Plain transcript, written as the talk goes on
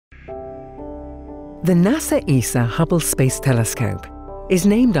The NASA ESA Hubble Space Telescope is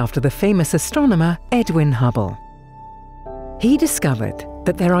named after the famous astronomer Edwin Hubble. He discovered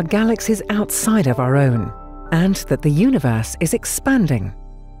that there are galaxies outside of our own and that the universe is expanding.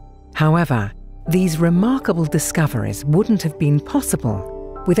 However, these remarkable discoveries wouldn't have been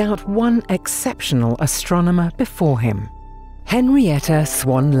possible without one exceptional astronomer before him, Henrietta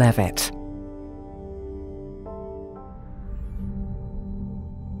Leavitt.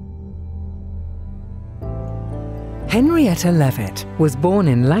 Henrietta Leavitt was born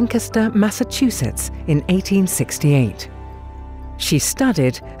in Lancaster, Massachusetts in 1868. She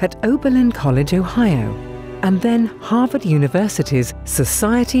studied at Oberlin College, Ohio, and then Harvard University's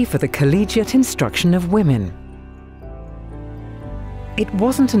Society for the Collegiate Instruction of Women. It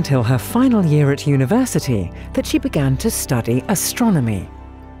wasn't until her final year at university that she began to study astronomy.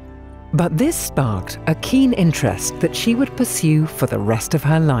 But this sparked a keen interest that she would pursue for the rest of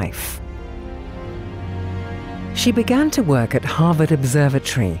her life. She began to work at Harvard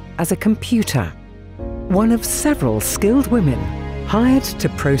Observatory as a computer, one of several skilled women hired to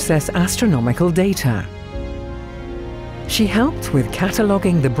process astronomical data. She helped with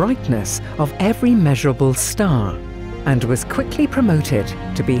cataloguing the brightness of every measurable star and was quickly promoted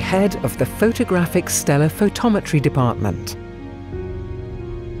to be head of the photographic stellar photometry department.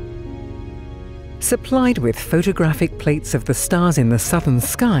 Supplied with photographic plates of the stars in the southern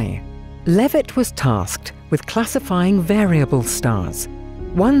sky, Leavitt was tasked with classifying variable stars,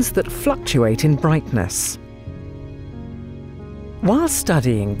 ones that fluctuate in brightness. While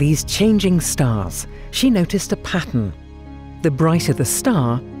studying these changing stars, she noticed a pattern. The brighter the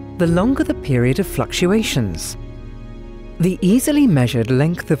star, the longer the period of fluctuations. The easily measured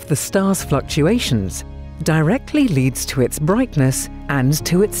length of the star's fluctuations directly leads to its brightness and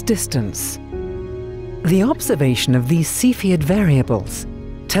to its distance. The observation of these Cepheid variables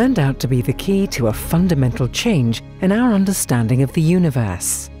turned out to be the key to a fundamental change in our understanding of the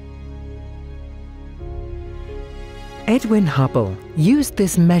universe. Edwin Hubble used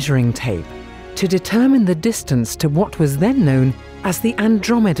this measuring tape to determine the distance to what was then known as the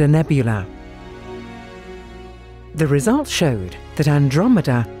Andromeda Nebula. The results showed that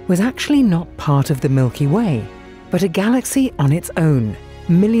Andromeda was actually not part of the Milky Way, but a galaxy on its own,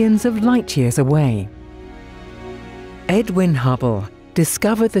 millions of light years away. Edwin Hubble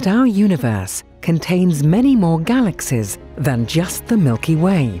discovered that our universe contains many more galaxies than just the Milky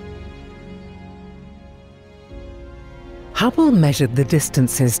Way. Hubble measured the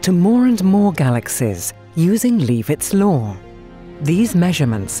distances to more and more galaxies using Leavitt's law. These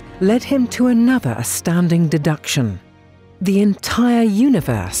measurements led him to another astounding deduction. The entire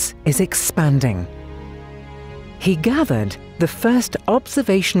universe is expanding. He gathered the first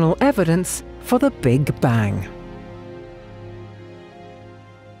observational evidence for the Big Bang.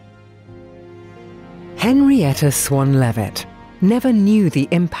 Henrietta Leavitt never knew the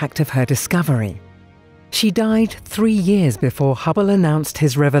impact of her discovery. She died 3 years before Hubble announced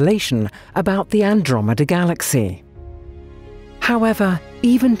his revelation about the Andromeda Galaxy. However,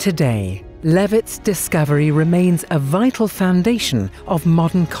 even today, Leavitt's discovery remains a vital foundation of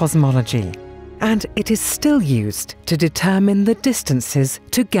modern cosmology, and it is still used to determine the distances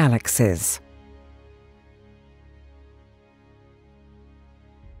to galaxies.